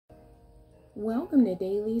Welcome to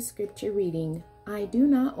Daily Scripture Reading. I do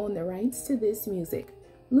not own the rights to this music.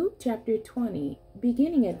 Luke chapter 20,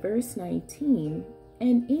 beginning at verse 19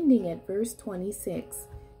 and ending at verse 26.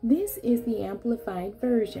 This is the Amplified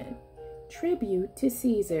Version. Tribute to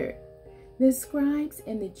Caesar. The scribes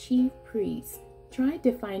and the chief priests tried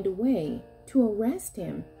to find a way to arrest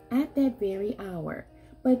him at that very hour,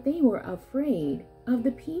 but they were afraid of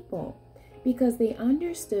the people, because they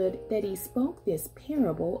understood that he spoke this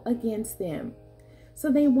parable against them.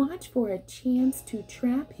 So they watched for a chance to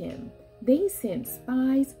trap him. They sent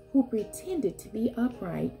spies who pretended to be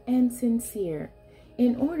upright and sincere,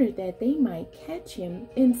 in order that they might catch him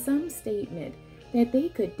in some statement that they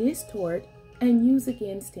could distort and use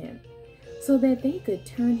against him, so that they could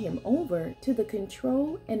turn him over to the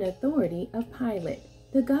control and authority of Pilate,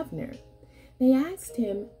 the governor. They asked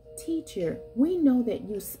him, "Teacher, we know that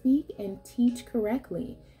you speak and teach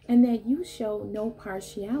correctly, and that you show no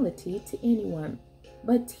partiality to anyone,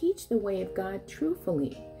 but teach the way of God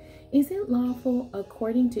truthfully. Is it lawful,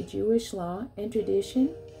 according to Jewish law and tradition,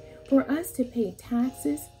 for us to pay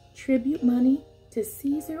taxes, tribute money to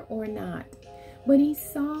Caesar or not?" But he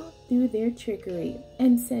saw through their trickery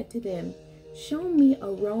and said to them, "Show me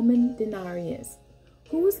a Roman denarius.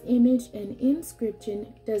 Whose image and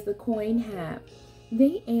inscription does the coin have?"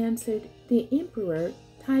 They answered, "The Emperor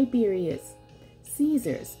Tiberius,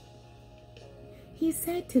 Caesar's." He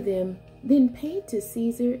said to them, "Then pay to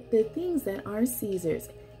Caesar the things that are Caesar's,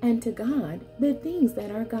 and to God the things that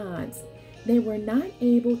are God's." They were not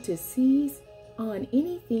able to seize on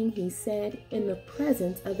anything he said in the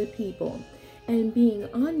presence of the people, and being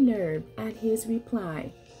unnerved at his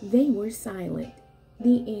reply, they were silent.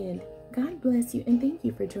 The end. God bless you, and thank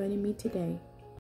you for joining me today.